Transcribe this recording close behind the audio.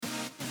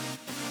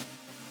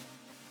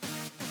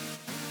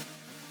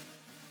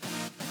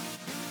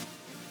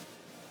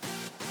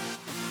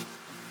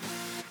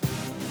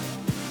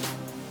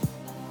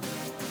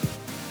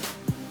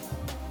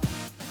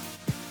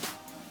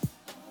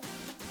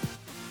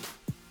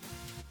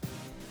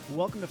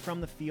Welcome to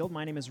From the Field.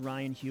 My name is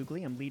Ryan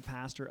Hughley. I'm lead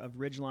pastor of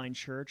Ridgeline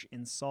Church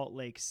in Salt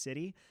Lake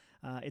City.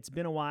 It's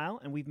been a while,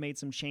 and we've made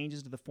some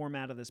changes to the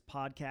format of this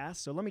podcast.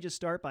 So let me just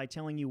start by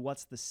telling you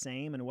what's the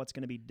same and what's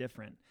going to be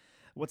different.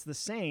 What's the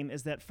same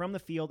is that From the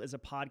Field is a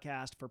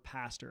podcast for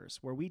pastors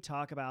where we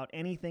talk about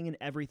anything and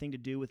everything to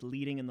do with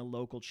leading in the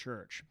local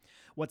church.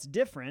 What's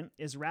different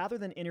is rather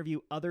than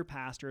interview other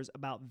pastors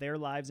about their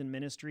lives and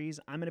ministries,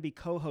 I'm going to be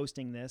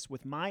co-hosting this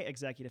with my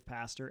executive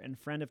pastor and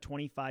friend of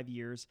 25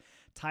 years,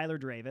 Tyler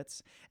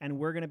Dravitz, and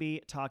we're going to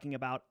be talking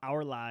about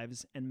our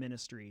lives and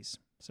ministries.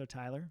 So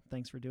Tyler,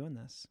 thanks for doing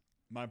this.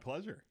 My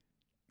pleasure.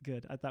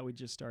 Good. I thought we'd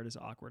just start as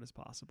awkward as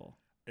possible.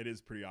 It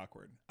is pretty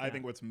awkward. Yeah. I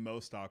think what's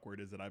most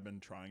awkward is that I've been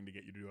trying to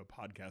get you to do a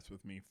podcast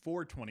with me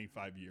for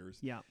 25 years.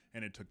 Yeah.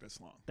 And it took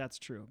this long. That's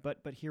true. But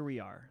here we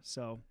are.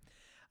 So,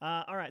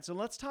 all right. So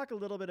let's talk a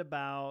little bit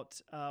about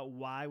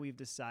why we've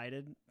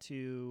decided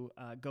to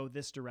go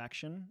this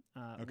direction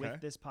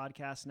with this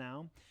podcast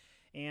now.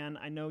 And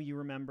I know you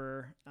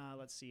remember,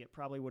 let's see, it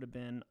probably would have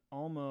been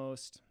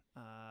almost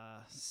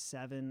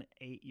 7-8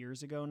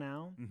 years ago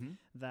now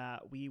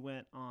that we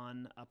went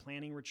on a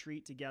planning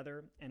retreat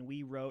together, and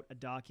we wrote a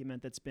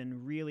document that's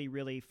been really,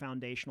 really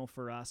foundational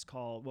for us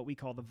called what we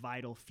call the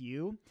Vital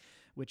Few,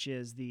 which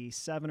is the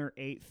 7 or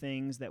 8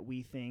 things that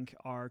we think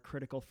are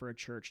critical for a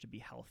church to be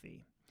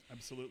healthy.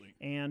 Absolutely.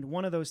 And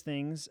one of those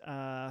things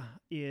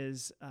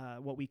is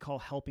what we call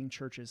helping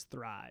churches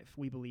thrive.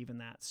 We believe in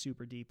that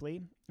super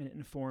deeply, and it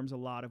informs a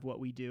lot of what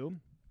we do.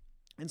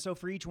 And so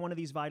for each one of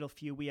these Vital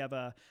Few, we have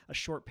a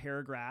short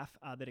paragraph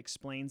that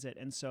explains it.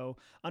 And so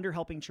under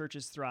Helping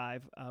Churches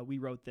Thrive, we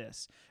wrote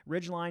this: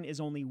 Ridgeline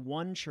is only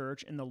one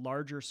church in the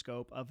larger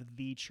scope of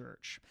the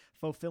church.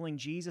 Fulfilling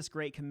Jesus'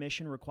 Great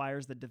Commission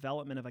requires the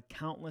development of a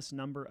countless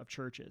number of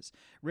churches.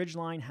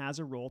 Ridgeline has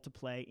a role to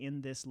play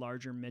in this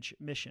larger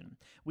mission.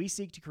 We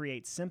seek to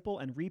create simple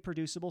and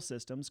reproducible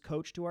systems,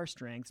 coach to our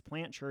strengths,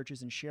 plant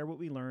churches, and share what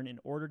we learn in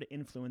order to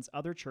influence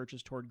other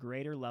churches toward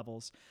greater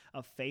levels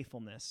of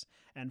faithfulness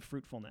and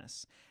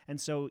fruitfulness. And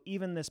so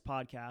even this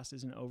podcast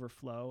is an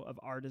overflow of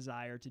our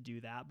desire to do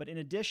that. But in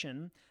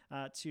addition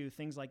to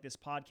things like this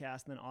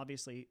podcast, and then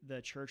obviously the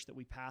church that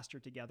we pastor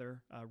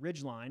together,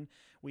 Ridgeline,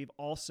 we've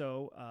also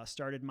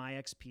started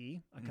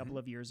MyXP a couple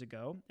of years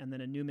ago, and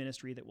then a new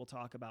ministry that we'll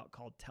talk about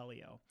called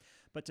Teleo.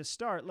 But to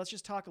start, let's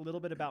just talk a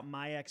little bit about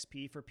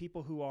MyXP for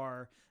people who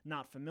are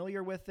not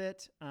familiar with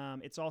it.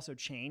 It's also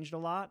changed a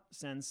lot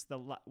since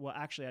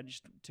actually,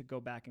 just to go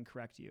back and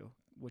correct you,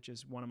 which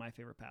is one of my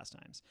favorite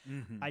pastimes.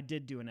 I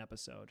did do an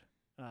episode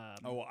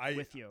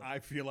with you. I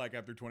feel like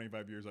after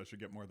 25 years, I should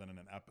get more than an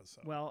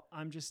episode. Well,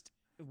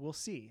 we'll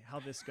see how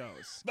this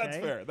goes. That's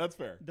okay? fair. That's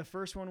fair. The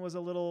first one was a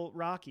little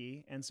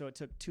rocky, and so it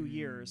took 2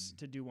 years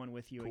to do one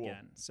with you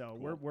again. So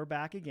we're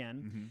back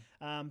again.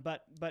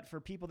 But for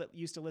people that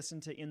used to listen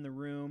to In the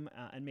Room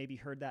and maybe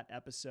heard that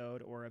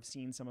episode or have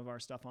seen some of our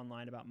stuff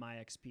online about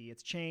MyXP,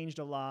 it's changed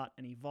a lot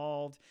and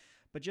evolved.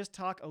 But just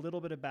talk a little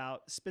bit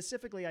about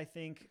specifically, I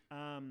think,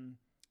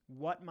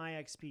 what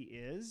MyXP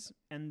is,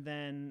 and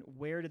then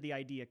where did the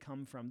idea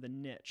come from, the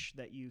niche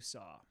that you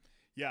saw?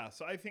 Yeah,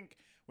 so I think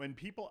when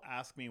people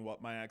ask me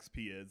what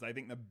MyXP is, I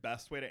think the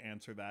best way to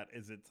answer that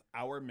is it's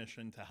our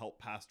mission to help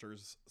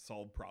pastors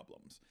solve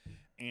problems.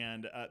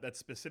 And that's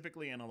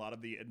specifically in a lot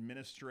of the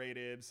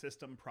administrative,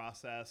 system,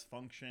 process,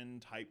 function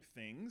type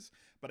things.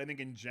 But I think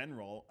in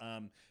general,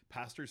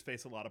 pastors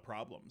face a lot of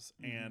problems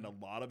and a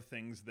lot of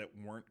things that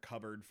weren't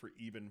covered for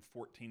even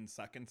 14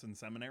 seconds in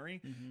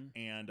seminary.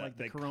 And like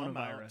they the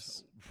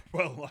coronavirus.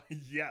 Come out, well,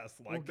 yes,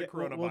 like the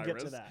coronavirus. We'll get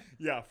to that.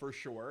 Yeah, for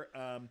sure.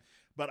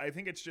 But I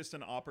think it's just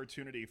an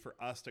opportunity for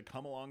us to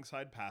come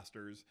alongside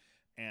pastors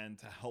and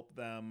to help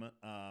them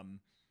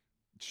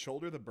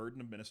shoulder the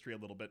burden of ministry a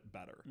little bit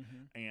better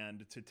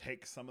and to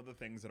take some of the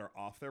things that are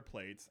off their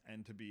plates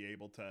and to be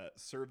able to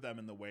serve them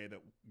in the way that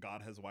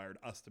God has wired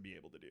us to be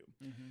able to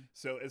do.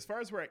 So as far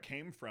as where it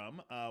came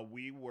from,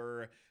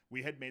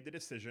 we had made the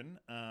decision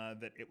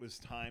that it was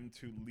time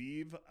to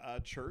leave a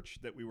church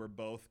that we were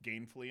both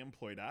gainfully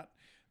employed at.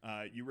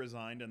 You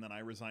resigned, and then I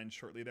resigned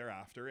shortly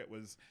thereafter. It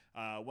was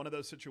one of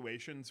those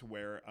situations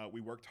where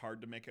we worked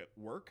hard to make it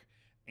work.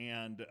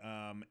 And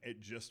it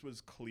just was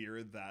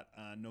clear that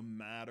no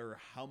matter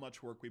how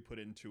much work we put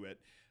into it,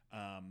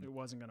 it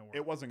wasn't going to work.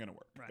 It wasn't going to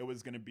work. Right. It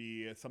was going to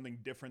be something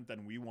different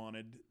than we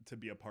wanted to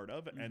be a part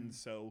of. And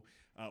so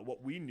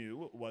what we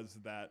knew was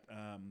that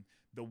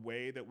the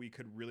way that we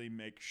could really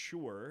make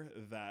sure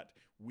that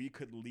we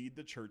could lead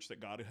the church that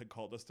God had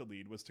called us to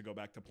lead was to go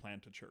back to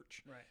plant a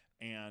church. Right.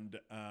 And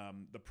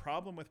the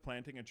problem with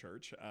planting a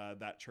church,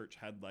 that church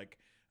had like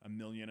 $1.5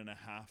 million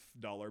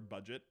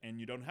budget, and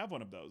you don't have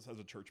one of those as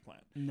a church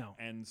plant. No.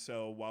 And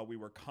so while we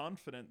were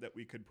confident that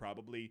we could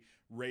probably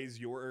raise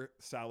your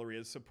salary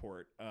as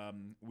support,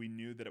 we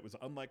knew that it was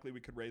unlikely we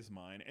could raise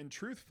mine. And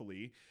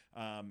truthfully,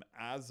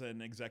 as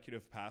an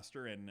executive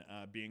pastor and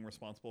being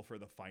responsible for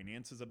the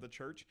finances of the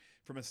church,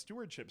 from a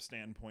stewardship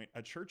standpoint,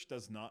 a church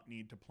does not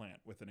need to plant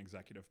with an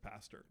executive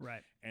pastor.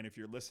 Right. And if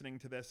you're listening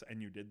to this and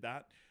you did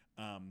that,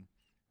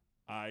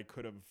 I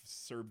could have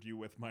served you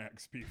with my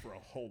XP for a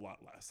whole lot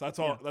less. That's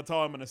all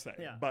I'm going to say.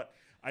 Yeah. But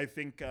I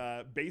think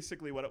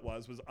basically what it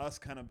was us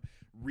kind of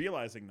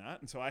realizing that.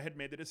 And so I had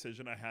made the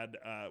decision. I had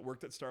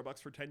worked at Starbucks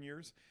for 10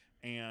 years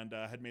and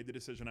had made the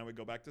decision I would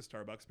go back to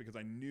Starbucks because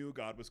I knew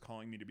God was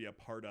calling me to be a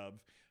part of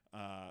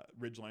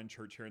Ridgeline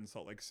Church here in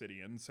Salt Lake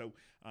City. And so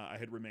I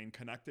had remained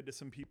connected to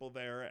some people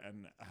there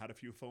and had a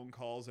few phone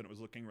calls, and it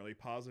was looking really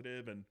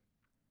positive, and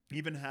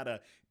even had a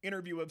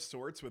interview of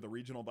sorts with a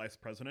regional vice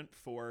president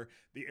for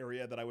the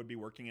area that I would be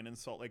working in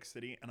Salt Lake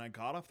City. And I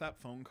got off that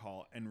phone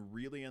call and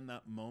really in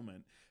that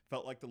moment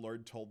felt like the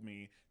Lord told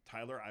me,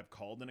 Tyler, I've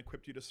called and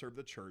equipped you to serve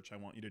the church. I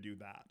want you to do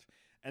that.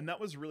 And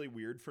that was really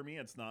weird for me.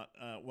 It's not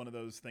one of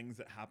those things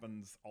that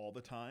happens all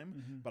the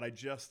time, but I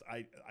just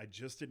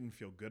didn't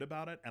feel good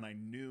about it. And I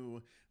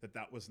knew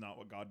that was not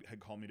what God had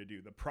called me to do.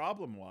 The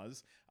problem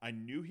was I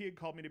knew he had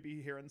called me to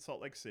be here in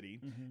Salt Lake City,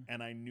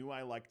 and I knew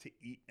I like to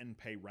eat and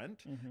pay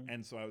rent.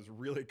 And so I was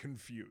really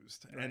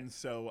confused. Right. And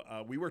so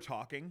we were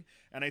talking,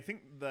 and I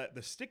think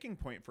the sticking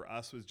point for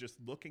us was just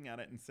looking at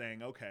it and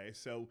saying, okay,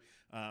 so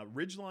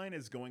Ridgeline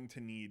is going to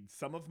need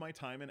some of my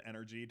time and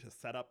energy to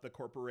set up the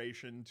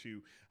corporation,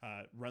 to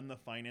run the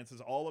finances,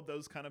 all of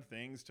those kind of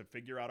things, to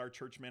figure out our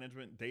church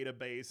management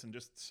database and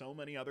just so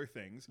many other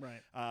things.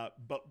 Right.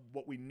 But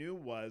what we knew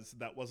was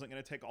that wasn't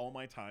going to take all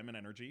my time and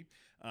energy.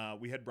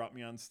 We had brought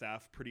me on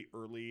staff pretty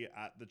early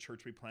at the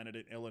church we planted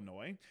in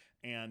Illinois.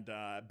 And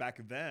back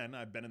then,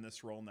 I've been in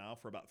this role now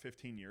for about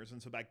 15 years.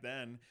 And so back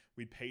then,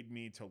 we paid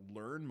me to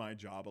learn my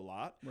job a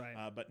lot.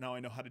 Right. But now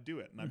I know how to do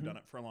it, and I've done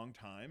it for a long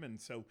time. And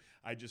so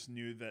I just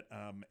knew that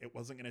it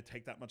wasn't going to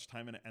take that much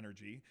time and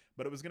energy,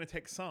 but it was going to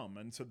take some.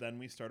 And so then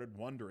we started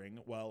wondering,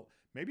 well,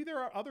 maybe there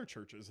are other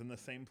churches in the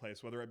same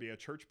place, whether it be a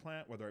church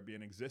plant, whether it be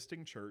an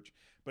existing church,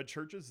 but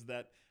churches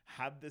that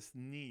have this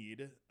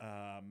need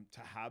to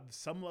have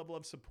some level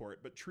of support,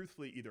 but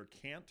truthfully either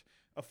can't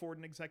afford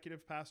an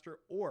executive pastor,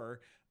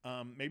 or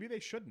maybe they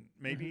shouldn't.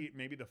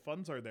 Maybe the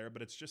funds are there,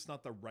 but it's just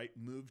not the right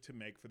move to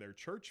make for their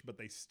church, but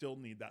they still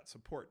need that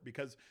support.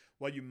 Because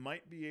while you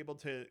might be able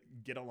to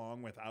get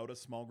along without a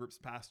small groups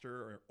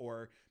pastor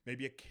or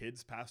maybe a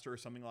kids pastor or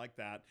something like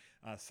that,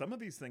 some of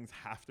these things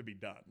have to be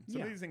done.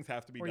 Some of these things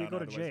have to be done. Or you go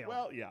to jail.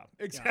 Well, yeah,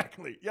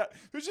 exactly. Yeah.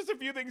 There's just a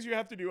few things you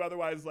have to do.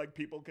 Otherwise, like,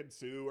 people could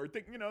sue or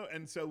think,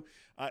 and so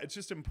it's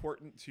just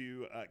important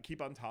to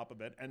keep on top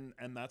of it. And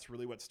that's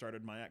really what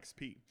started my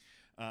XP.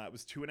 It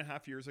was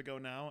 2.5 years ago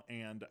now,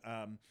 and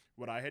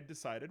what I had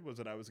decided was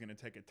that I was going to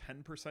take a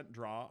 10%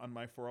 draw on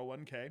my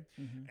 401k,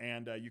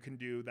 and you can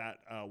do that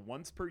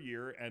once per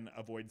year and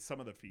avoid some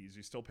of the fees.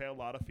 You still pay a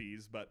lot of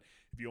fees, but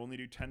if you only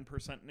do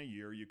 10% in a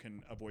year, you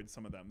can avoid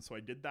some of them. So I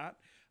did that,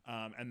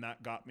 and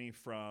that got me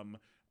from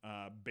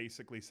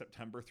basically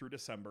September through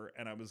December,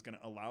 and I was going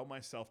to allow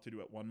myself to do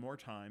it one more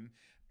time.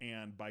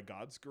 And by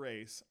God's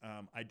grace,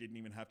 I didn't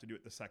even have to do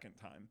it the second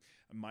time.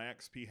 My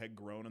XP had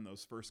grown in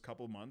those first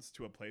couple months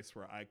to a place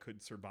where I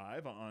could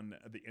survive on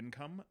the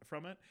income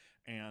from it.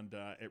 And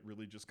it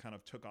really just kind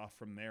of took off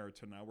from there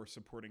to now we're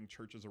supporting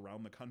churches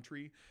around the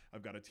country.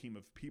 I've got a team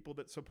of people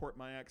that support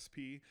my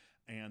XP.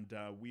 And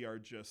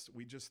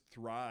we just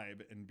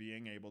thrive in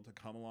being able to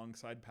come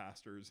alongside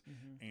pastors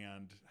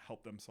and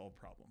help them solve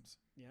problems.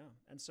 Yeah.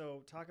 And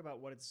so talk about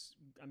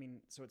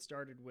so it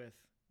started with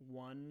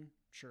one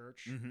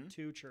church,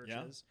 two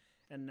churches,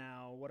 and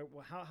now what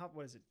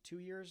is it? 2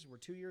 years? We're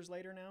 2 years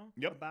later now.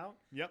 Yep. About.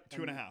 Yep.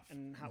 2.5.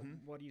 And how?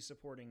 What are you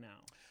supporting now?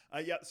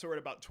 So we're at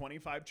about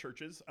 25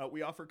 churches.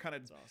 We offer kind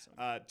of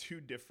awesome.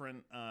 Two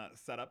different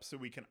setups. So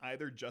we can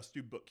either just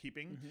do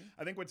bookkeeping.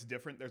 I think what's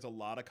different, there's a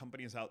lot of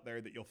companies out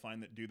there that you'll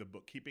find that do the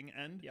bookkeeping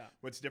end. Yeah.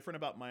 What's different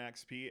about my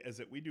XP is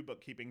that we do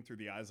bookkeeping through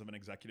the eyes of an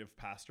executive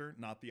pastor,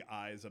 not the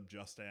eyes of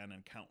just an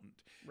accountant.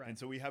 Right. And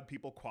so we have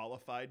people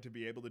qualified to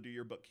be able to do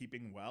your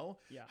bookkeeping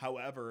well. Yeah.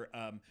 However,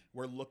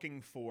 we're looking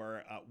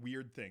for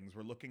weird things.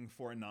 We're looking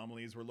for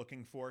anomalies. We're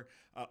looking for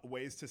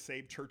ways to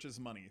save churches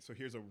money. So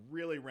here's a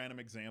really random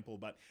example,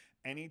 but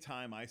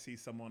anytime I see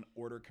someone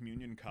order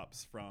communion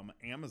cups from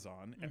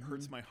Amazon, it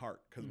hurts my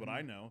heart because what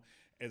I know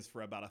is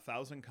for about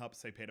 1,000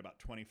 cups, they paid about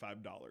 $25.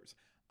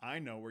 I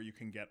know where you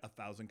can get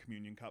 1,000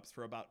 communion cups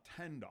for about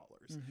 $10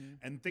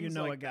 and things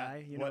like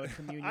that. You know a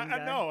communion guy?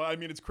 I know. I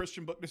mean, it's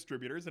Christian Book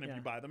Distributors, and if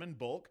you buy them in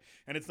bulk,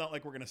 and it's not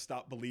like we're going to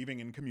stop believing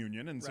in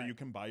communion, and so you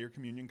can buy your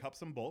communion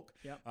cups in bulk.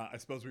 Yep. I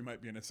suppose we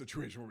might be in a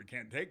situation where we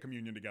can't take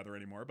communion together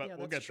anymore, but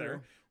we'll that's get there.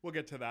 true. We'll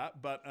get to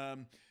that. But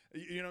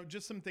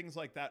just some things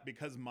like that,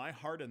 because my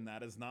heart in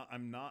that is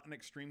I'm not an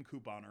extreme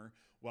couponer.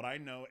 What I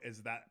know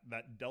is that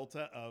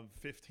delta of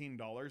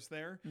 $15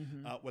 there,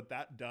 what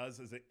that does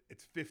is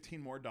it's $15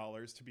 more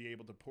to be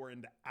able to pour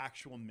into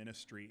actual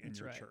ministry in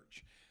your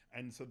church.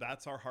 And so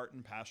that's our heart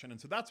and passion.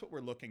 And so that's what we're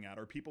looking at.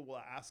 Or people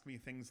will ask me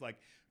things like,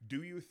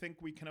 do you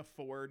think we can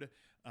afford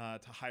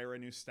to hire a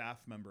new staff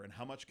member? And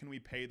how much can we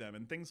pay them?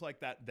 And things like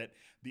that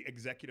the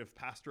executive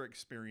pastor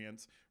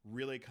experience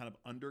really kind of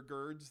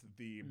undergirds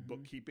the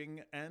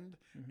bookkeeping end.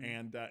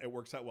 And it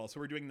works out well.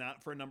 So we're doing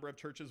that for a number of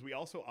churches. We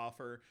also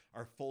offer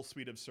our full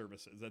suite of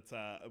services. That's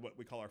what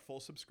we call our full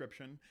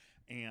subscription.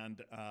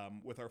 And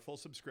with our full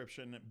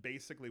subscription,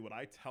 basically what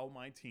I tell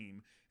my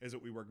team is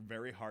that we work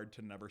very hard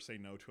to never say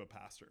no to a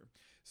pastor.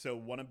 So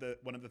one of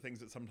the things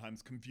that's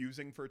sometimes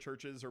confusing for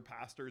churches or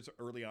pastors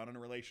early on in a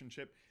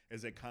relationship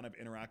is they kind of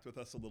interact with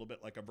us a little bit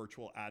like a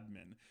virtual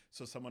admin.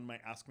 So someone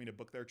might ask me to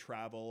book their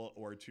travel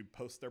or to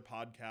post their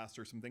podcast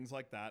or some things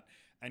like that.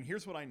 And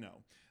here's what I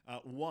know.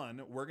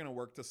 One, we're going to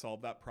work to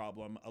solve that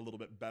problem a little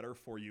bit better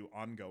for you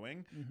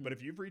ongoing. Mm-hmm. But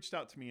if you've reached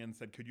out to me and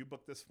said, could you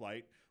book this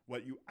flight?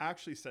 What you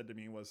actually said to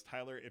me was,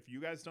 Tyler, if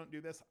you guys don't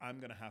do this, I'm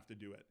going to have to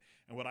do it.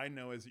 And what I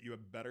know is that you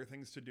have better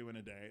things to do in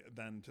a day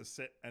than to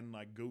sit and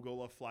like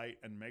Google a flight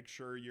and make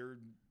sure your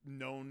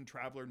known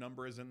traveler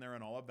number is in there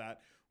and all of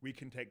that. We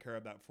can take care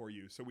of that for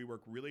you. So we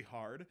work really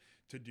hard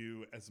to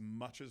do as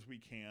much as we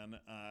can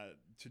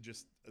to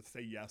just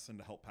say yes and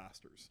to help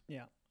pastors.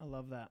 Yeah, I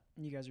love that.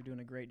 You guys are doing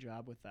a great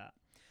job with that.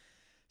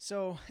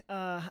 So,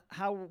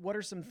 what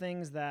are some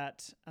things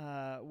that,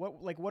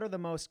 what are the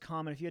most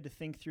common, if you had to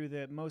think through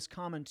the most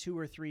common 2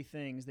 or 3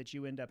 things that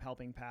you end up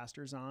helping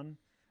pastors on?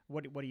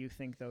 What do you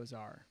think those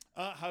are?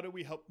 How do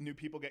we help new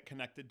people get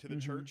connected to the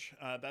church?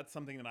 That's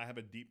something that I have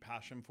a deep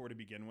passion for to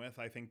begin with.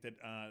 I think that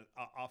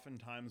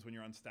oftentimes when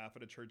you're on staff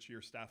at a church,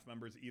 your staff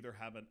members either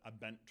have a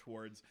bent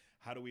towards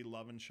how do we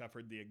love and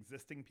shepherd the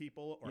existing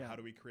people, or how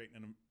do we create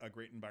a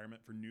great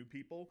environment for new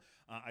people?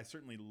 I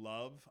certainly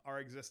love our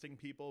existing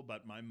people,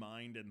 but my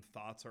mind and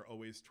thoughts are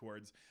always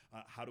towards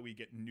how do we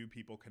get new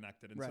people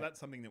connected? And so that's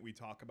something that we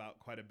talk about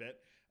quite a bit.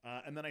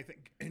 And then I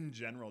think in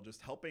general,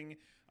 just helping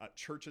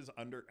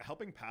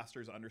helping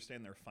pastors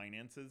understand their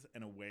finances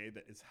in a way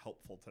that is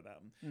helpful to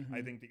them. Mm-hmm.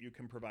 I think that you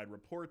can provide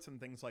reports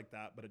and things like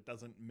that, but it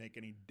doesn't make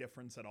any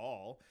difference at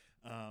all.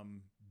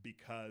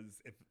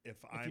 Because if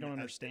you don't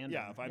understand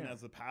if I'm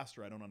as the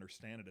pastor, I don't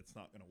understand it, it's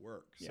not going to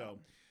work. Yeah. So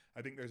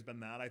I think there's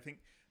been that. I think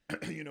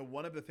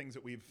one of the things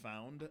that we've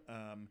found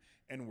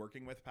in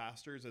working with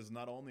pastors is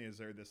not only is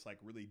there this like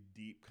really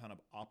deep kind of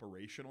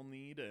operational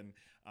need and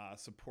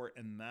support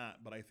in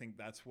that, but I think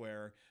that's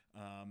where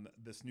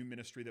this new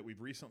ministry that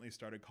we've recently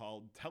started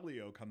called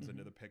Telio comes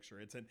into the picture.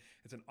 It's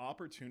an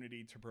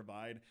opportunity to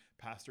provide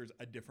pastors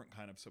a different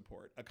kind of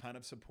support, a kind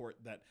of support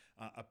that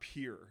a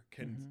peer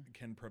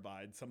can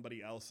provide.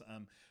 Somebody else.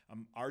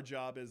 Our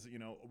job is,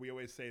 we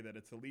always say that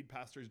it's the lead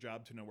pastor's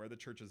job to know where the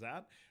church is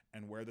at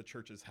and where the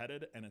church is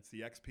headed, and it's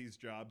the XP's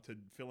job to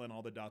fill in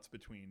all the dots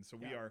between. So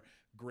we are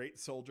great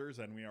soldiers,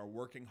 and we are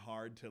working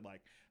hard to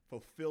like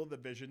fulfill the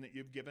vision that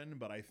you've given.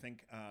 But I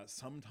think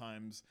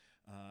sometimes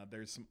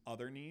there's some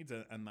other needs,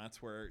 and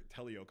that's where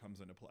Telio comes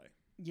into play.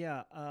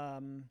 Yeah.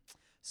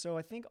 So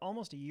I think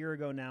almost a year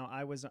ago now,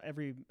 I was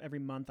every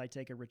month I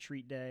take a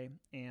retreat day,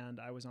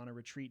 and I was on a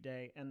retreat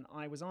day, and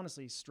I was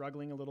honestly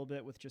struggling a little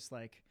bit with just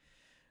like,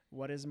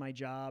 what is my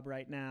job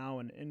right now,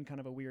 and in kind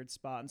of a weird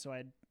spot. And so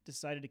I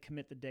decided to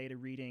commit the day to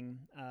reading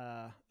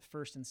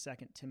 1st and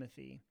 2nd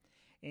Timothy.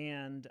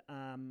 And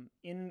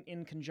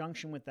in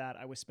conjunction with that,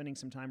 I was spending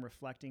some time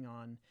reflecting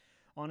on,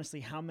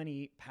 honestly, how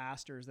many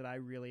pastors that I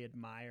really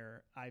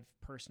admire I've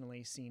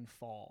personally seen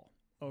fall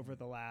over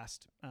the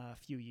last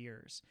few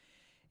years,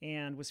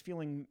 and was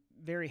feeling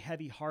very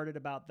heavy-hearted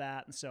about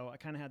that. And so I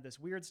kind of had this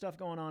weird stuff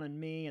going on in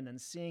me, and then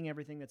seeing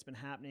everything that's been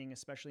happening,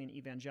 especially in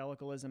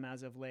evangelicalism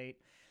as of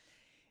late.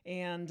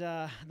 And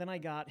then I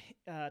got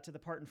to the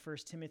part in 1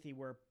 Timothy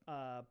where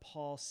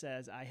Paul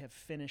says, I have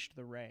finished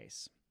the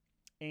race.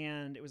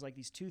 And it was like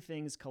these two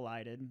things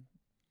collided.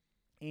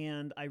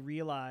 And I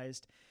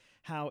realized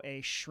how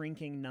a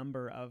shrinking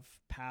number of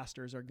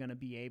pastors are going to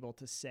be able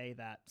to say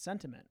that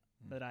sentiment,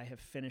 that I have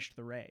finished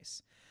the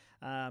race.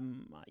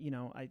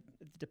 It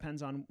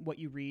depends on what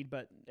you read,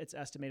 but it's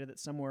estimated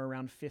that somewhere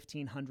around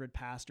 1,500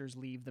 pastors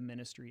leave the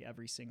ministry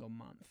every single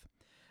month.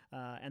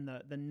 And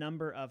the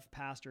number of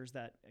pastors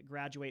that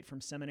graduate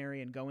from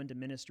seminary and go into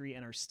ministry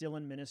and are still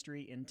in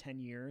ministry in 10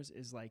 years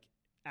is like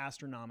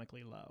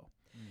astronomically low.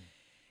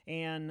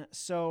 And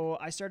so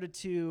I started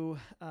to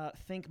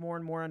think more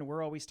and more, and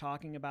we're always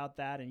talking about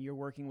that, and you're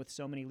working with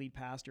so many lead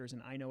pastors,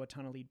 and I know a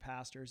ton of lead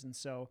pastors. And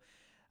so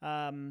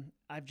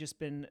I've just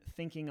been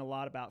thinking a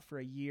lot about for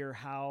a year,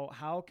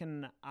 how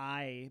can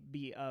I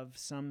be of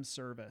some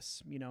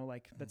service?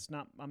 That's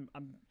not, I'm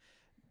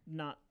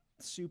not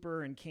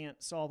super and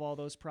can't solve all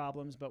those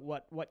problems, but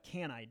what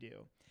can I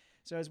do?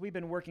 So as we've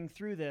been working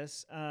through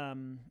this,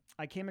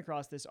 I came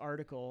across this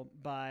article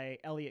by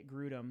Elliot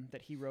Grudem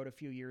that he wrote a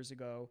few years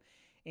ago,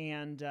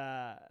 and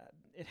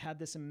it had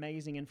this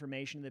amazing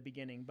information in the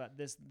beginning, but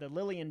the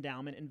Lilly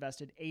Endowment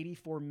invested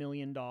 $84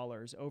 million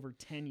over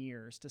 10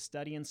 years to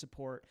study and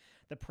support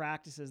the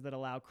practices that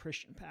allow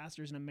Christian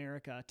pastors in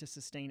America to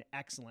sustain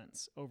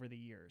excellence over the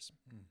years.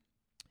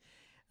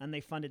 And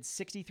they funded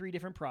 63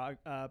 different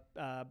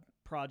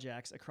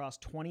projects across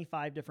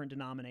 25 different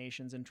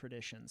denominations and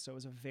traditions. So it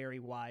was a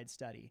very wide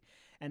study.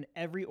 And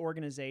every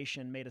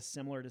organization made a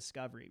similar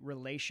discovery.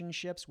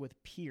 Relationships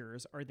with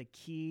peers are the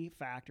key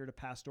factor to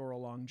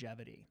pastoral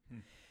longevity.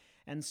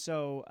 And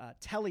so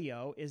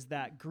teleo is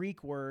that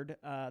Greek word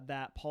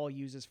that Paul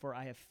uses for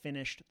I have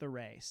finished the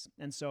race.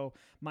 And so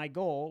my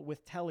goal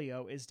with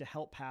teleo is to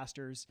help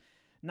pastors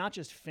not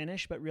just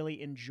finish, but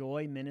really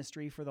enjoy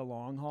ministry for the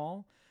long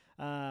haul.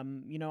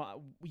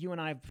 You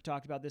and I have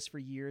talked about this for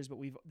years, but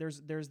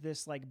there's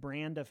this like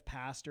brand of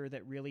pastor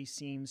that really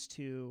seems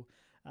to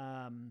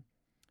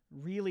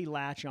really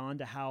latch on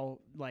to how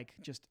like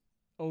just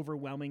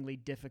overwhelmingly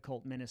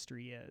difficult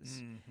ministry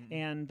is. Mm-hmm.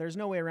 And there's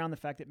no way around the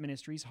fact that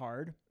ministry is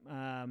hard.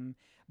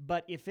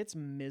 But if it's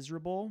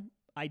miserable,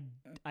 I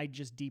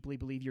just deeply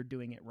believe you're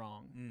doing it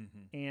wrong.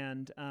 Mm-hmm.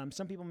 And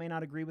some people may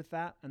not agree with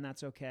that, and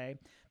that's okay.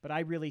 But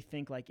I really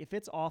think like if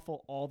it's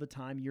awful all the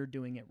time, you're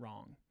doing it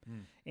wrong.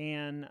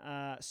 And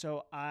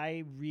so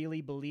I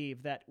really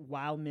believe that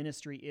while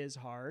ministry is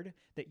hard,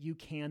 that you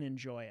can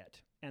enjoy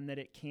it and that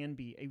it can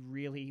be a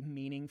really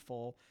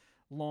meaningful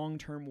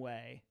long-term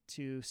way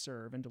to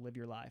serve and to live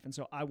your life. And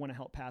so I want to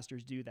help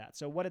pastors do that.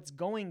 So what it's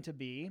going to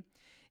be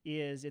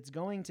is it's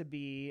going to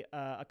be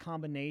a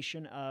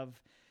combination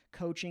of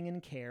coaching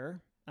and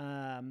care,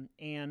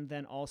 and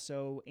then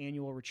also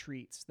annual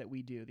retreats that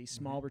we do, these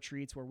small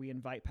retreats where we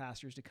invite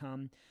pastors to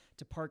come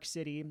to Park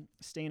City,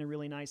 stay in a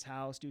really nice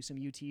house, do some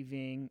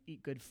UTVing,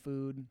 eat good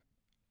food,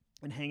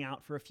 and hang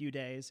out for a few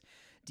days,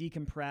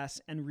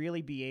 decompress, and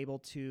really be able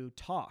to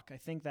talk. I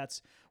think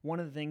that's one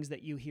of the things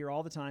that you hear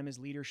all the time is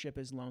leadership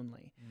is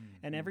lonely.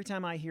 And every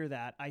time I hear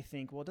that, I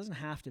think, well, it doesn't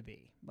have to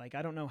be. Like,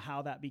 I don't know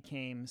how that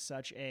became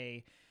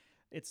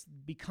it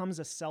becomes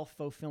a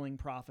self-fulfilling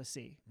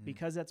prophecy.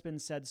 Because that's been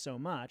said so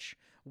much,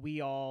 we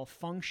all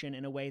function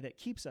in a way that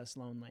keeps us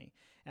lonely.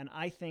 And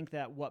I think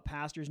that what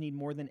pastors need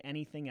more than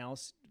anything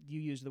else, you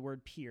use the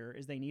word peer,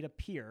 is they need a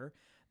peer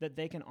that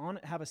they can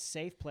have a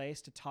safe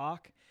place to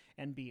talk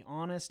and be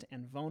honest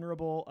and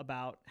vulnerable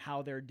about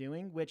how they're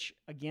doing, which,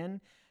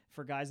 again,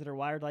 for guys that are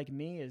wired like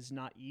me, is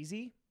not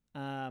easy.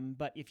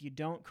 But if you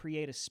don't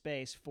create a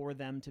space for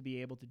them to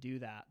be able to do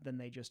that, then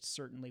they just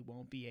certainly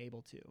won't be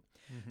able to.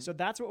 So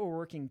that's what we're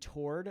working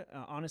toward.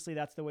 Honestly,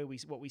 that's the way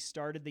what we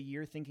started the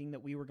year thinking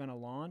that we were going to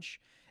launch.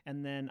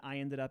 And then I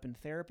ended up in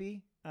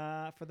therapy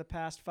for the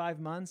past 5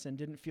 months and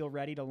didn't feel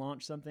ready to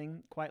launch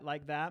something quite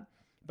like that.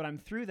 But I'm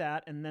through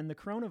that, and then the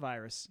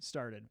coronavirus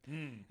started.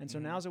 And so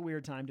now's a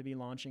weird time to be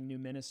launching new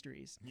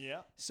ministries.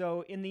 Yeah.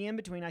 So in the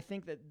in-between, I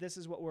think that this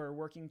is what we're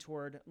working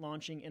toward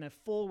launching in a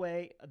full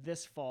way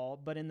this fall.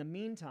 But in the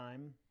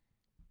meantime,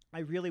 I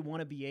really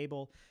want to be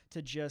able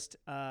to just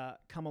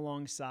come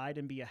alongside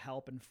and be a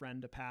help and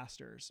friend to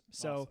pastors.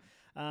 So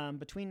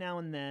between now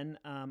and then,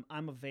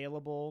 I'm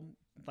available,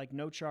 like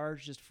no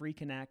charge, just free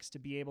connects to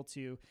be able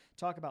to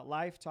talk about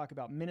life, talk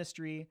about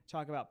ministry,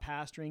 talk about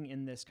pastoring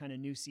in this kind of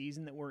new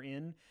season that we're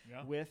in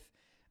with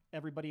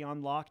everybody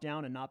on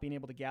lockdown and not being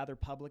able to gather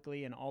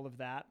publicly and all of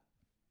that.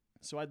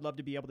 So I'd love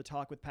to be able to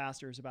talk with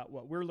pastors about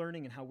what we're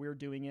learning and how we're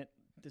doing it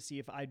to see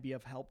if I'd be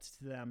of help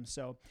to them.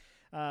 So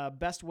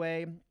best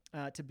way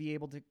to be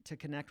able to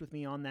connect with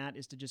me on that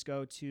is to just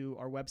go to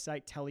our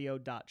website,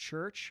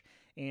 telio.church,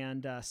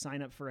 and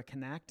sign up for a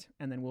connect,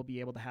 and then we'll be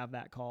able to have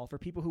that call. For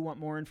people who want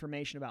more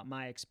information about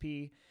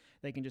MyXP,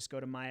 they can just go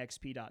to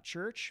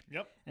myxp.church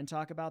and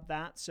talk about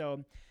that.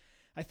 So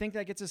I think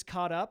that gets us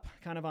caught up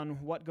kind of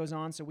on what goes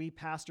on. So we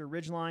pastor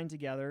Ridgeline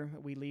together.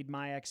 We lead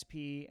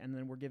MyXP, and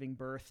then we're giving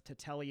birth to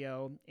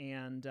Telio,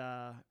 and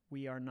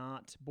we are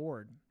not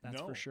bored.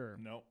 That's for sure.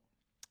 No.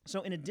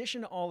 So in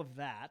addition to all of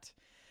that,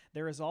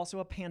 there is also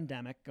a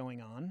pandemic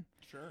going on.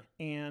 Sure.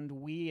 And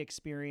we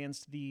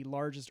experienced the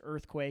largest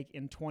earthquake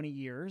in 20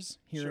 years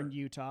here in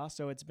Utah.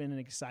 So it's been an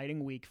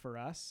exciting week for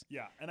us.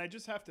 Yeah. And I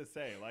just have to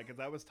say, like, as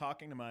I was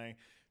talking to my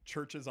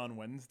churches on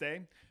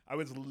Wednesday, I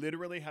was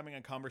literally having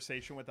a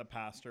conversation with a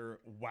pastor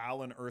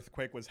while an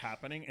earthquake was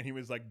happening. And he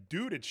was like,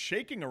 dude, it's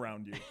shaking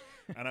around you.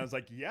 And I was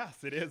like,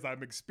 yes, it is.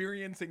 I'm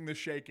experiencing the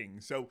shaking.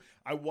 So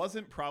I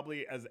wasn't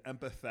probably as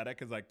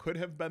empathetic as I could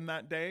have been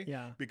that day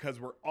because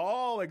we're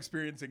all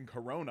experiencing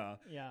corona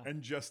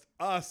and just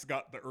us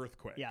got the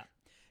earthquake.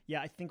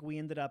 Yeah, I think we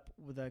ended up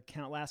with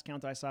last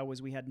count I saw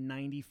was we had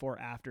 94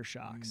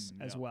 aftershocks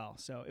as well.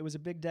 So it was a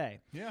big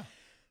day. Yeah.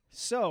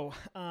 So,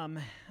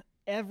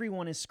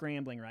 everyone is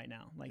scrambling right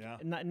now, like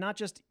not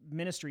just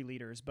ministry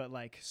leaders, but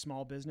like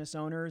small business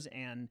owners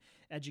and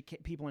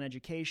people in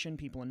education,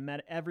 people in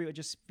it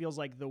just feels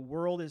like the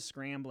world is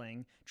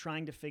scrambling,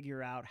 trying to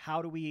figure out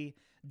how do we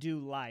do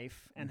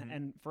life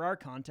and for our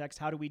context,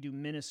 how do we do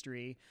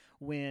ministry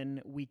when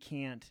we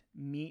can't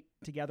meet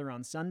together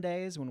on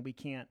Sundays, when we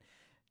can't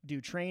do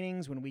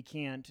trainings, when we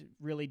can't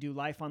really do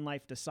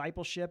life-on-life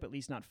discipleship, at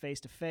least not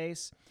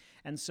face-to-face.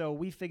 And so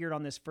we figured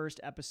on this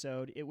first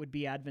episode, it would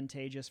be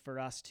advantageous for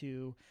us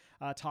to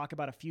talk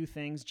about a few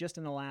things just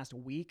in the last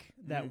week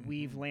that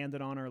we've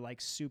landed on are like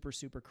super,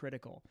 super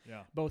critical.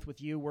 Yeah. Both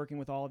with you working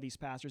with all of these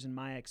pastors in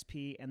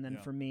MyXP, and then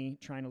for me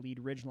trying to lead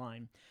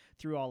Ridgeline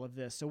through all of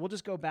this. So we'll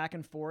just go back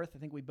and forth. I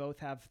think we both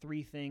have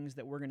 3 things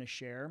that we're going to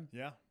share.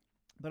 Yeah.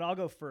 But I'll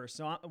go first.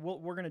 So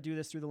we're going to do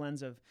this through the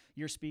lens of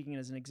you're speaking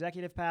as an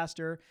executive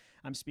pastor,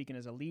 I'm speaking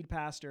as a lead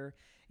pastor,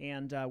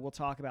 and we'll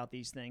talk about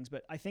these things.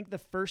 But I think the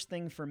first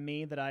thing for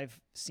me that I've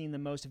seen the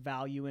most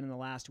value in the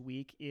last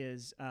week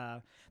is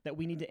that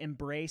we need to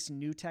embrace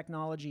new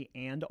technology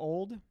and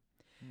old.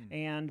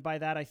 And by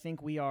that, I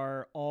think we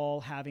are all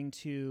having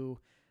to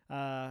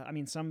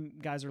Some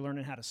guys are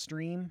learning how to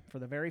stream for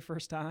the very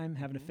first time,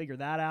 having to figure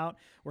that out.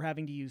 We're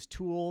having to use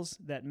tools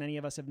that many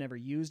of us have never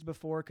used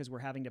before because we're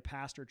having to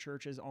pastor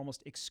churches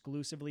almost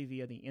exclusively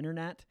via the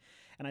internet.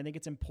 And I think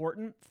it's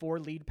important for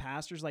lead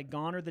pastors. Like,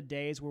 gone are the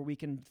days where we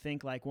can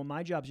think like, well,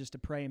 my job's just to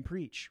pray and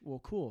preach. Well,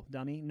 cool,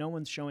 dummy. No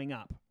one's showing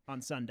up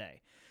on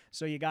Sunday.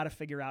 So you got to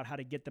figure out how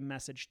to get the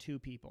message to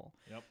people.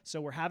 Yep.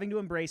 So we're having to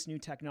embrace new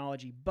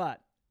technology,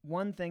 but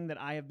one thing that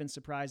I have been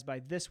surprised by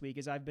this week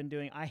is I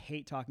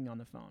hate talking on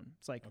the phone.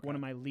 It's like one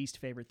of my least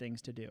favorite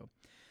things to do.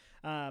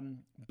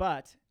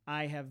 But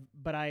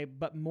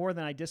more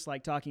than I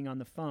dislike talking on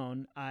the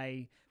phone,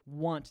 I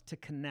want to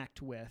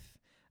connect with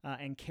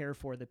and care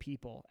for the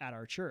people at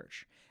our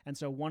church. And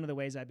so one of the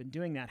ways I've been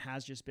doing that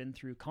has just been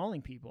through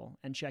calling people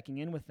and checking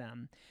in with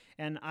them.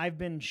 And I've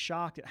been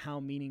shocked at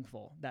how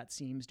meaningful that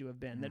seems to have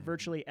been, that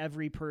virtually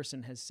every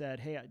person has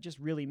said, hey, it just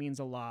really means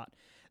a lot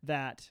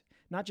that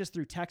not just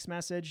through text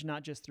message,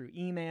 not just through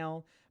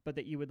email, but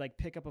that you would like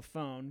pick up a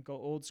phone, go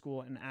old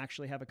school, and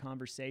actually have a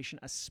conversation,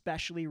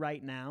 especially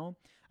right now.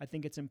 I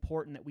think it's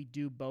important that we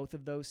do both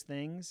of those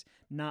things,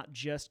 not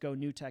just go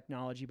new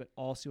technology, but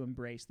also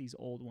embrace these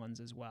old ones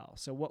as well.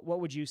 So what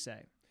would you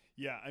say?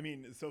 Yeah,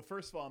 so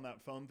first of all, on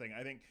that phone thing,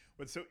 I think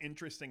what's so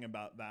interesting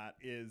about that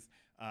is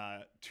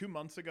 2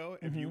 months ago,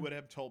 if you would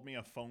have told me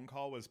a phone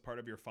call was part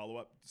of your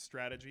follow-up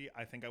strategy,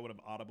 I think I would have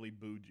audibly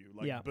booed you.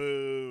 Like,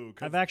 boo.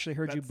 I've actually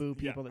heard you boo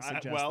people that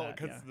suggest that. Well,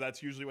 because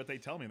that's usually what they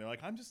tell me. They're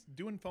like, I'm just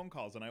doing phone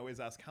calls. And I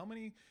always ask, how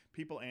many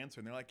people answer?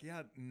 And they're like,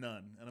 yeah,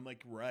 none. And I'm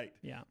like, right.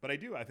 Yeah. But I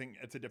think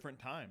it's a different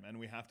time, and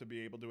we have to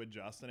be able to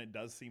adjust. And it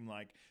does seem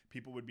like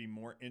people would be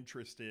more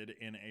interested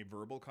in a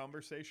verbal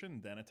conversation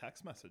than a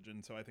text message.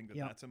 And so I think that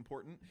that's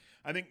important.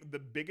 I think the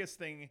biggest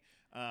thing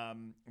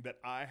that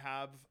I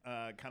have,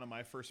 kind of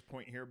my first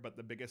point here, but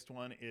the biggest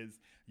one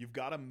is you've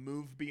got to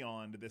move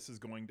beyond this is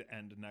going to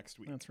end next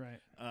week. That's right.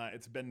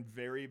 It's been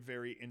very,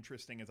 very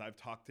interesting as I've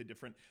talked to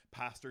different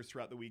pastors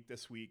throughout the week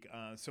this week.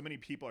 So many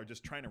people are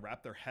just trying to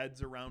wrap their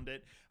heads around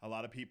it. A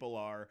lot of people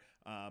are,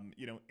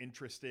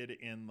 interested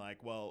in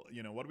like, well,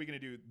 what are we going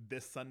to do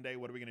this Sunday?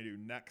 What are we going to do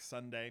next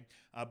Sunday?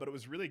 But it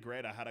was really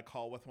great. I had a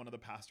call with one of the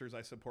pastors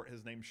I support.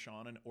 His name's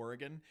Sean in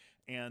Oregon.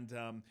 And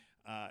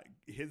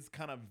his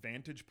kind of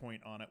vantage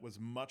point on it was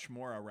much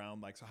more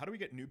around like, so how do we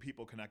get new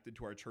people connected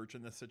to our church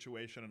in this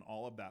situation and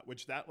all of that,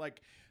 which that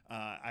like,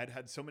 I'd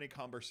had so many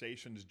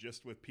conversations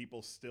just with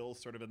people still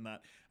sort of in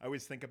that. I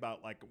always think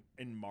about like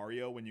in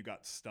Mario when you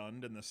got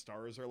stunned and the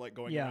stars are like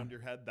going around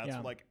your head.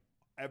 That's like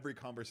every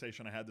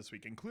conversation I had this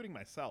week, including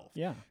myself.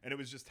 Yeah. And it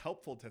was just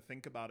helpful to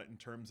think about it in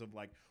terms of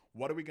like,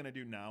 what are we going to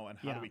do now and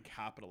how do we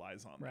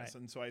capitalize on this?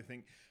 And so I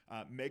think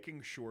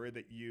making sure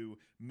that you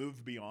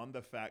move beyond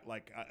the fact,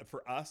 like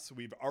for us,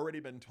 we've already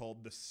been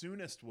told the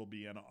soonest we'll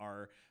be in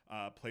our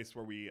place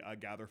where we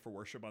gather for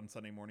worship on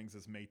Sunday mornings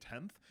is May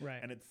 10th. Right.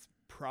 And it's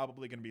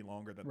probably going to be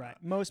longer than that.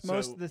 Most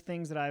of the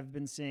things that I've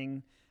been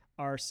seeing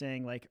are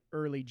saying like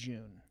early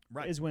June.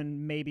 Right. Is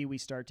when maybe we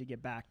start to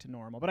get back to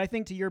normal. But I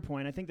think to your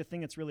point, I think the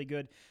thing that's really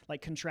good, like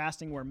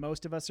contrasting where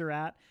most of us are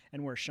at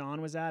and where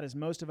Sean was at, is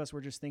most of us were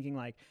just thinking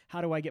like,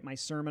 how do I get my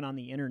sermon on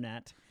the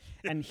internet?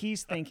 And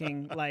he's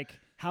thinking like,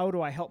 how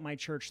do I help my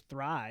church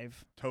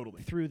thrive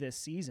through this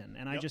season?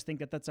 And I just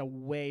think that that's a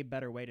way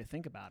better way to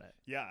think about it.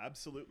 Yeah,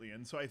 absolutely.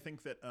 And so I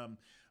think that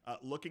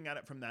looking at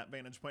it from that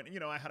vantage point,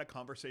 I had a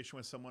conversation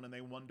with someone and they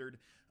wondered,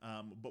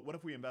 but what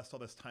if we invest all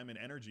this time and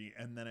energy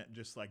and then it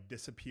just like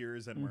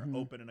disappears and we're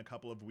open in a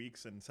couple of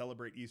weeks and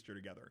celebrate Easter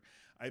together?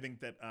 I think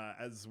that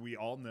as we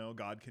all know,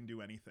 God can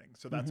do anything.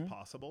 So that's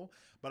possible.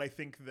 But I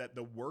think that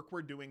the work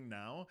we're doing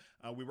now,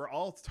 we were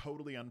all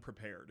totally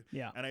unprepared.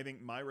 Yeah. And I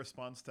think my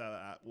response to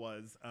that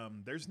was,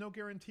 there's no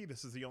guarantee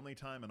this is the only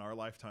time in our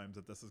lifetimes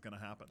that this is going to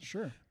happen.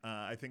 Sure.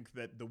 I think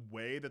that the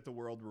way that the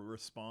world will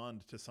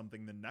respond to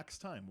something the next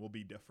time will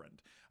be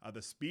different.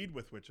 The speed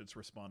with which it's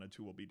responded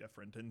to will be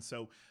different. And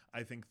so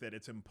I think that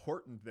it's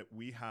important that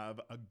we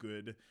have a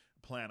good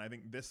plan. I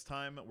think this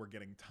time we're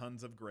getting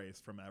tons of grace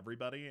from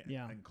everybody,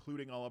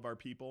 including all of our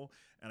people.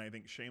 And I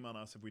think shame on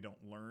us if we don't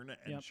learn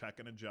and check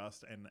and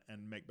adjust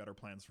and make better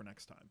plans for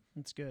next time.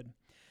 That's good.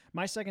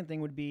 My second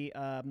thing would be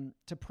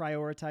to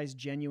prioritize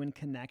genuine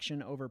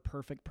connection over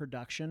perfect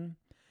production.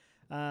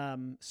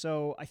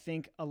 So I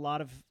think a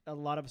lot of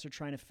us are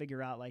trying to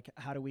figure out like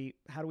how do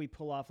we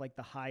pull off like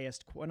the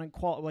highest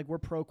like we're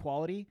pro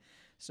quality.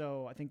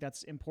 So I think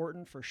that's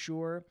important for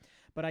sure.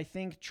 But I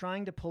think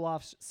trying to pull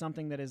off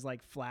something that is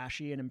like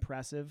flashy and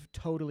impressive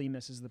totally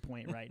misses the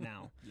point right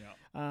now.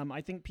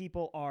 I think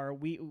people are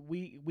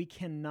we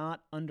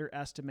cannot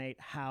underestimate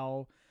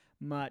how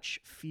much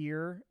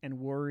fear and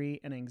worry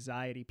and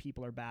anxiety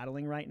people are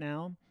battling right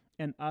now,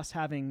 and us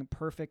having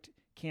perfect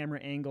camera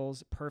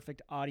angles,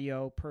 perfect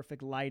audio,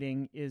 perfect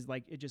lighting is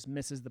like, it just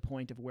misses the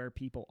point of where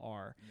people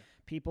are. Yeah.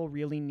 People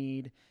really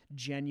need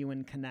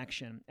genuine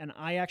connection. And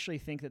I actually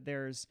think that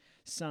there's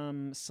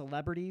some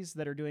celebrities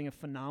that are doing a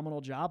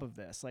phenomenal job of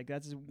this. Like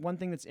that's one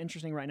thing that's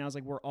interesting right now is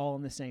like we're all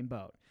in the same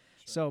boat.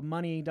 Sure. So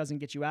money doesn't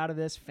get you out of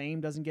this. Fame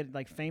doesn't get,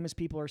 like famous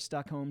people are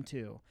stuck home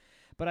too.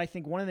 But I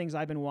think one of the things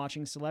I've been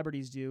watching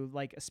celebrities do,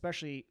 like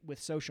especially with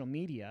social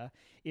media,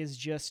 is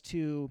just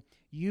to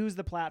use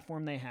the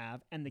platform they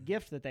have and the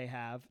gift that they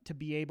have to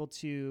be able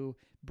to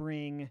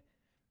bring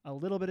a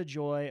little bit of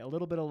joy, a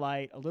little bit of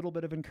light, a little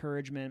bit of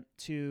encouragement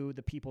to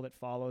the people that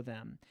follow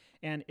them.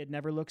 And it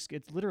never looks,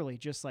 it's literally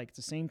just like it's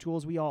the same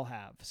tools we all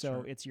have.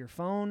 So it's your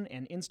phone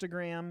and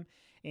Instagram.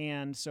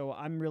 And so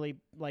I'm really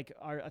like,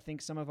 I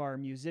think some of our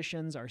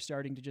musicians are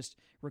starting to just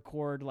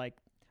record like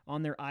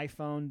on their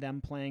iPhone,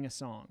 them playing a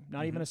song,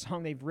 not even a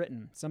song they've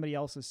written, somebody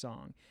else's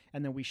song.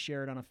 And then we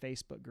share it on a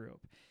Facebook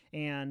group.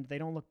 And they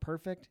don't look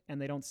perfect and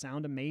they don't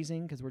sound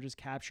amazing because we're just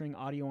capturing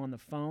audio on the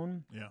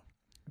phone. Yeah.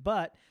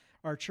 But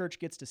our church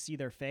gets to see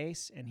their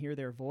face and hear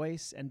their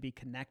voice and be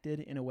connected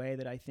in a way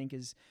that I think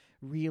is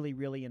really,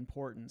 really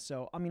important.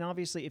 So, I mean,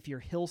 obviously, if you're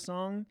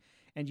Hillsong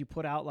and you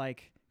put out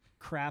like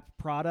crap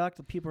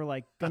product, people are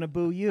like gonna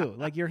boo you,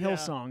 like you're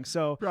Hillsong.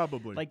 So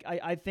probably, like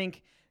I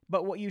think.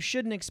 But what you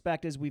shouldn't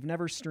expect is we've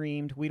never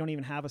streamed. We don't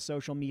even have a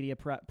social media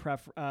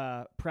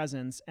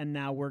presence, and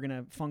now we're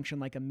gonna function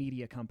like a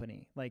media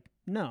company. Like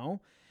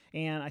no.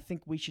 And I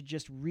think we should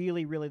just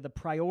really, really, the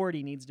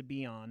priority needs to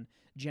be on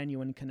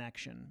genuine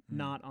connection,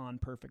 not on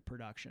perfect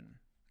production.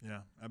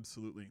 Yeah,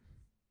 absolutely.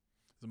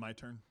 Is it my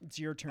turn? It's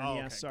your turn. Oh,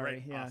 Yeah, okay, sorry.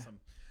 great. Yeah.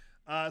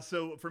 Awesome.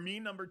 So for me,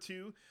 number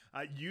 2,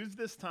 use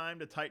this time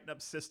to tighten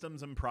up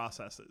systems and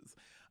processes.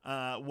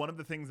 One of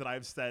the things that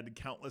I've said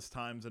countless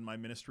times in my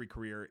ministry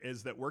career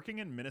is that working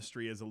in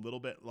ministry is a little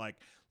bit like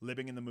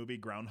living in the movie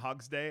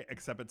Groundhog's Day,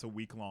 except it's a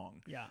week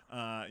long. Yeah.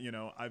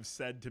 I've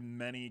said to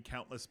many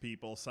countless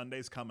people,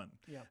 Sunday's coming.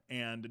 Yeah.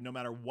 And no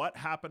matter what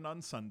happened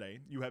on Sunday,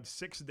 you have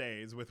 6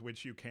 days with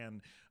which you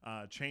can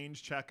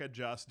change, check,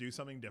 adjust, do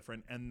something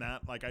different. And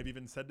that, like I've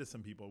even said to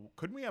some people,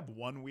 couldn't we have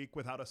 1 week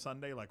without a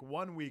Sunday? Like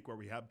 1 week where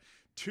we have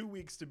 2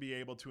 weeks to be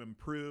able to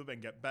improve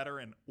and get better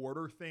and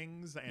order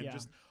things and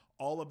just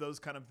all of those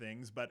kind of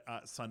things, but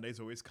Sunday's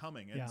always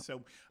coming. And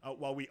so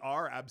while we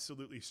are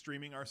absolutely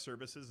streaming our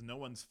services, no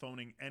one's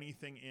phoning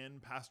anything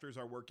in, pastors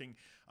are working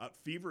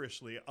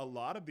feverishly, a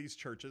lot of these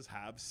churches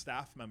have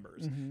staff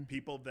members,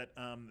 people that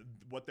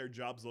what their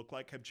jobs look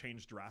like have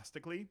changed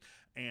drastically,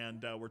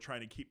 and we're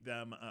trying to keep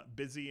them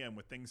busy and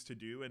with things to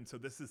do. And so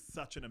this is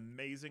such an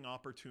amazing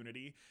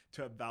opportunity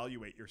to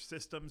evaluate your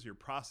systems, your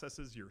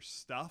processes, your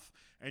stuff,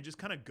 and just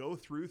kind of go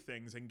through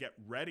things and get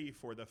ready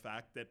for the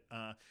fact that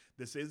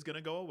this is going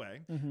to go away.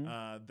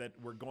 That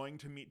we're going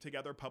to meet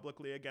together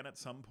publicly again at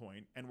some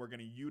point, and we're going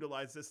to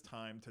utilize this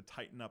time to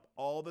tighten up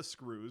all the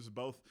screws,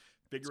 both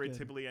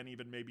figuratively and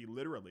even maybe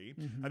literally.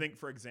 I think,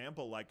 for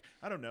example, like,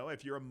 I don't know,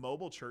 if you're a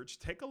mobile church,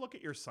 take a look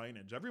at your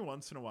signage. Every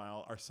once in a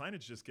while, our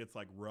signage just gets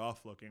like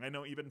rough looking. I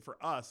know even for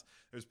us,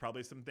 there's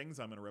probably some things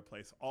I'm going to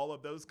replace, all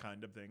of those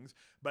kind of things.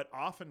 But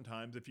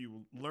oftentimes, if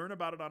you learn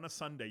about it on a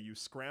Sunday, you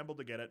scramble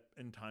to get it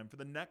in time for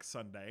the next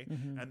Sunday,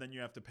 and then you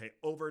have to pay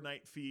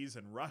overnight fees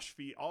and rush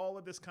fee, all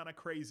of this kind of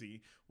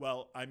crazy.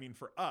 Well, I mean,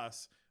 for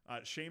us,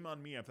 shame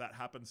on me if that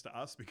happens to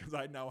us, because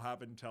I now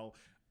have until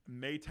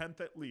May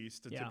 10th at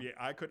least to be.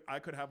 I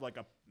could have like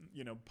a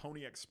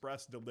Pony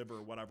Express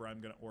deliver whatever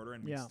I'm going to order,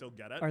 and we still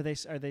get it. Are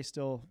they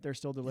still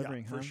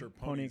delivering? For sure.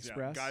 Pony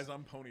Express. Guys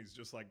on ponies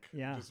just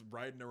just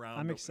riding around.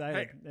 I'm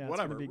excited. Hey,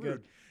 whatever. It's gonna be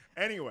good.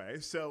 Anyway,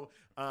 so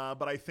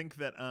but I think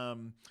that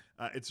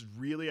it's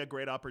really a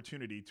great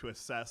opportunity to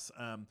assess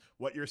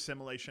what your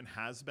simulation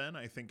has been.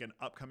 I think in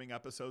upcoming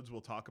episodes,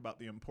 we'll talk about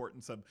the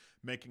importance of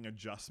making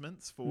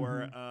adjustments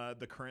for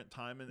the current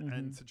time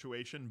and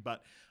situation.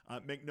 But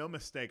make no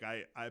mistake,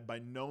 I by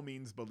no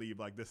means believe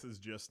like this is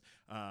just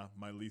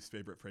my least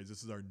favorite phrase.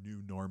 This is our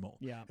new normal.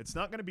 Yeah. It's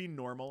not going to be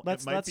normal.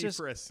 It might be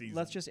for a season.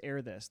 Let's just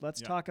air this. Let's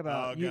talk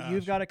about,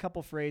 you've got a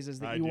couple phrases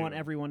that you want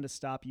everyone to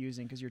stop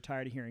using because you're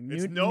tired of hearing.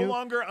 It's no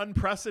longer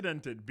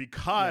unprecedented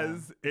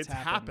because it's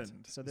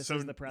happened. So this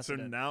is the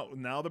precedent. So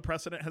now the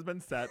precedent has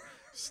been set.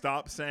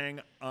 Stop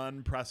saying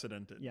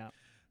unprecedented. Yeah.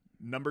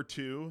 Number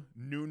 2,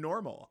 new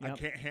normal. Yep. I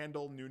can't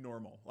handle new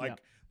normal.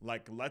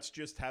 Like let's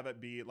just have it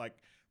be like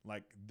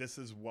this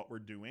is what we're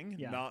doing,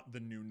 not the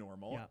new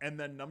normal. Yeah. And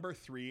then number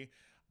 3,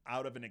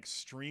 out of an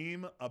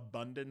extreme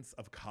abundance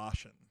of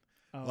caution.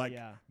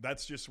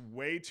 That's just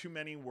way too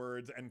many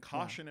words, and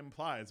caution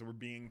implies we're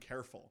being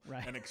careful.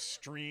 Right. An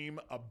extreme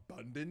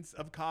abundance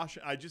of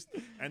caution.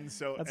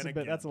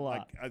 That's a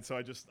lot.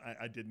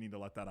 I did need to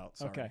let that out.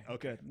 Sorry. Okay.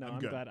 Good. No, I'm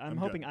glad. I'm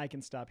hoping I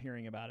can stop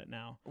hearing about it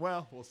now.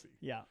 Well, we'll see.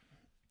 Yeah.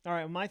 All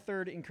right. My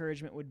third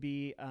encouragement would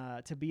be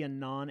to be a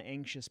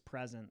non-anxious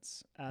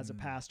presence as a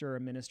pastor or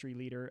a ministry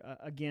leader.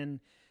 Again,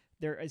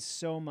 there is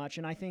so much,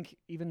 and I think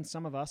even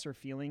some of us are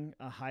feeling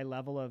a high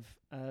level of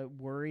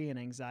worry and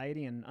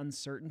anxiety and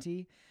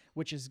uncertainty,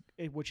 which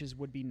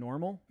would be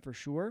normal for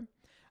sure.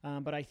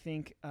 But I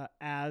think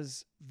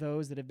as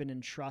those that have been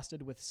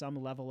entrusted with some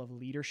level of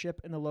leadership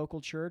in the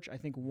local church, I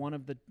think one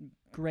of the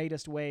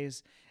greatest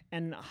ways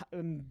and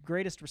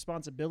greatest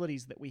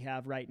responsibilities that we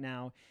have right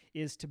now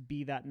is to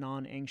be that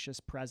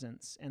non-anxious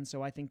presence. And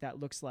so I think that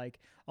looks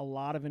like a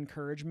lot of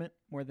encouragement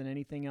more than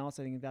anything else.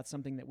 I think that's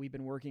something that we've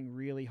been working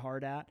really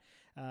hard at.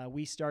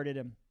 We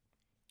started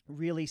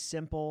really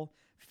simple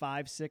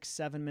 5, 6,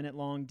 7 minute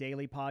long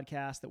daily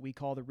podcast that we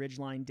call the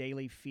Ridgeline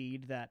Daily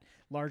Feed that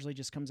largely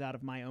just comes out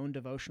of my own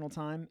devotional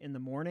time in the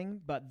morning.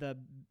 But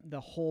the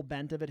whole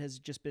bent of it has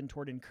just been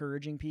toward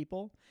encouraging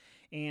people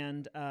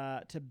and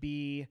to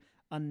be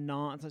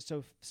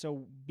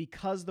so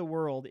because the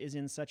world is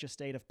in such a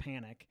state of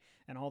panic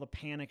and all the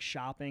panic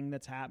shopping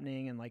that's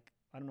happening and like,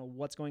 I don't know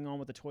what's going on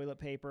with the toilet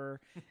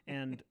paper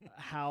and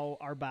how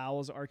our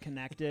bowels are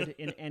connected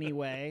in any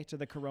way to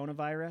the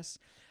coronavirus.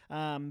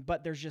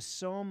 But there's just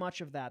so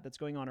much of that that's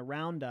going on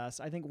around us.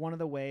 I think one of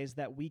the ways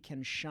that we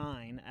can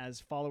shine as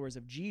followers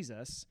of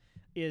Jesus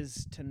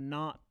is to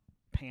not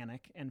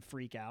panic and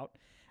freak out.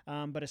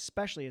 But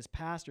especially as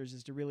pastors,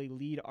 is to really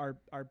lead our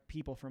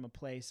people from a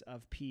place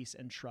of peace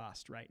and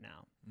trust right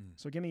now.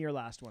 So give me your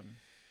last one.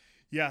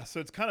 Yeah, so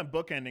it's kind of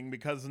bookending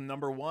because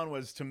number 1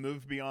 was to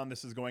move beyond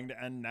this is going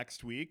to end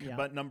next week. Yeah.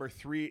 But number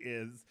 3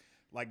 is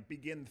like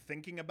begin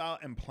thinking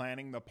about and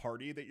planning the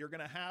party that you're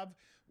going to have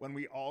when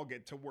we all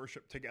get to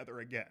worship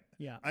together again.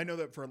 Yeah. I know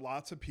that for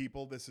lots of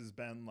people, this has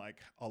been like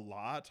a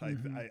lot.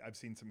 I've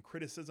seen some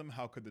criticism.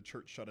 How could the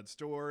church shut its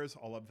doors?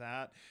 All of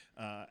that.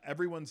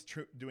 Everyone's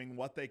doing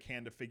what they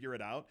can to figure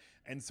it out.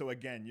 And so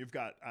again, you've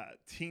got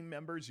team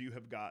members, you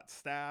have got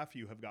staff,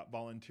 you have got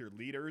volunteer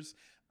leaders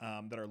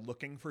that are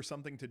looking for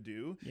something to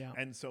do. Yeah.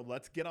 And so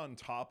let's get on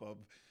top of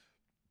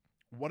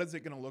what is it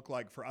going to look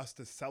like for us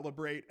to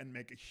celebrate and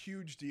make a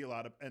huge deal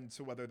out of, and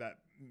so whether that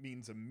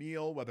means a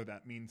meal, whether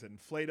that means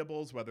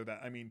inflatables,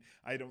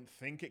 I don't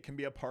think it can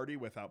be a party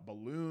without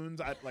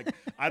balloons.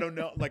 I don't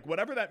know, like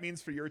whatever that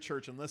means for your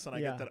church. And listen,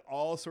 I get that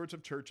all sorts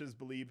of churches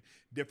believe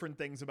different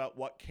things about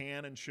what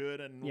can and should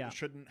and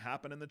shouldn't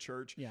happen in the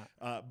church. Yeah.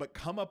 But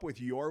come up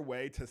with your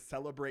way to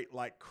celebrate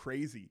like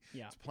crazy.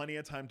 Yeah. It's plenty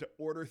of time to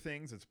order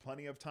things. It's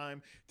plenty of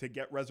time to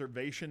get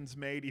reservations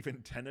made,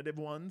 even tentative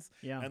ones.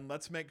 Yeah. And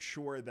let's make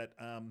sure that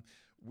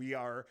we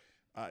are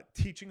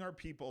teaching our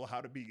people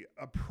how to be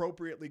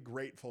appropriately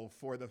grateful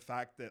for the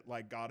fact that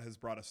like God has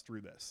brought us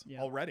through this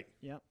already.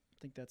 Yeah, I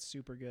think that's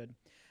super good.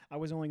 I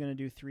was only going to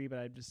do 3, but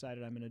I've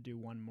decided I'm going to do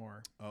 1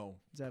 more. Oh,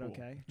 is that cool.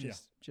 Okay?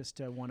 Just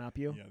to one up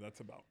you. Yeah,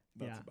 that's about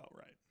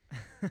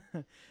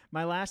right.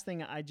 My last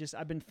thing,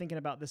 I've been thinking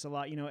about this a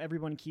lot. You know,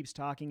 everyone keeps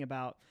talking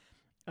about,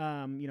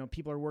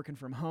 people are working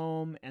from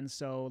home, and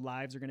so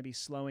lives are going to be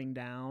slowing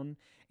down.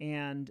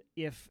 And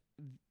if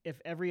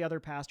every other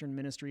pastor and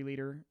ministry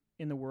leader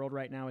in the world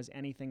right now is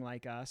anything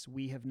like us,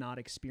 we have not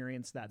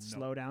experienced that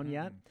slowdown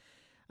yet.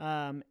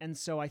 And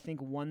so I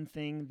think one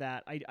thing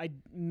that I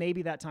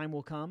maybe that time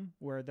will come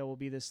where there will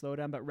be this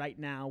slowdown, but right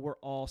now we're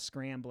all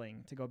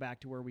scrambling to go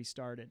back to where we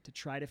started to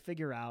try to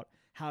figure out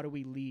how do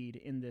we lead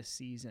in this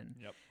season.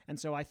 Yep. And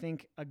so I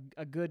think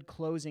a good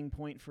closing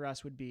point for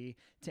us would be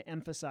to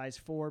emphasize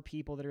for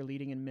people that are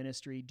leading in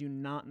ministry, do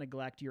not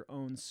neglect your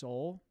own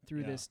soul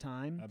through this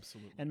time.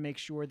 Absolutely. And make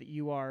sure that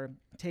you are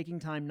taking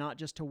time not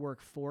just to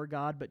work for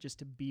God, but just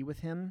to be with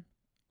Him.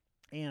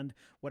 And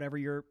whatever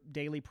your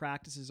daily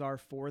practices are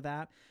for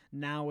that,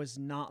 now is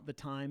not the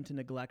time to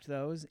neglect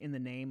those in the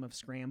name of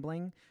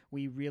scrambling.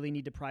 We really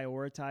need to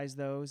prioritize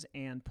those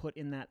and put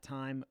in that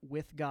time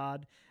with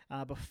God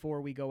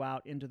before we go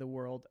out into the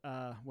world,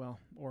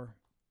 or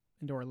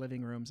into our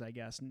living rooms, I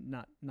guess.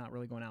 Not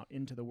really going out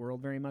into the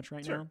world very much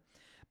right now,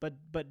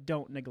 but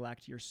don't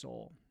neglect your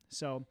soul.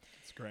 So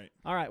that's great.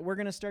 All right, we're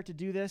going to start to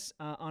do this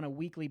on a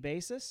weekly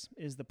basis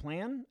is the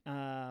plan.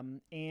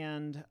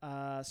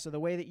 So the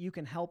way that you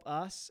can help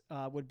us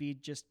would be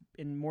just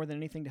in more than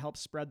anything to help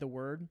spread the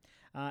word.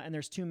 And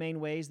there's 2 main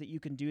ways that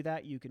you can do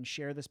that. You can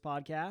share this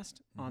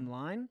podcast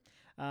online.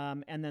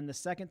 And then the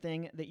second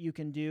thing that you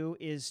can do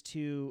is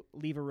to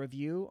leave a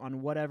review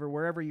on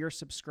wherever you're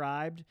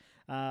subscribed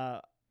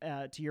to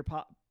your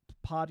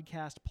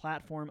podcast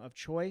platform of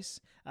choice,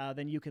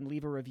 then you can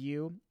leave a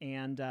review,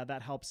 and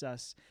that helps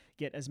us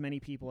get as many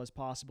people as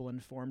possible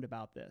informed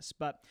about this.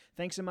 But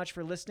thanks so much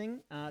for listening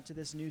to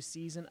this new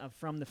season of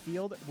From the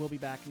Field. We'll be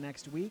back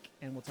next week,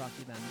 and we'll talk to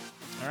you then.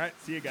 All right.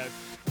 See you guys.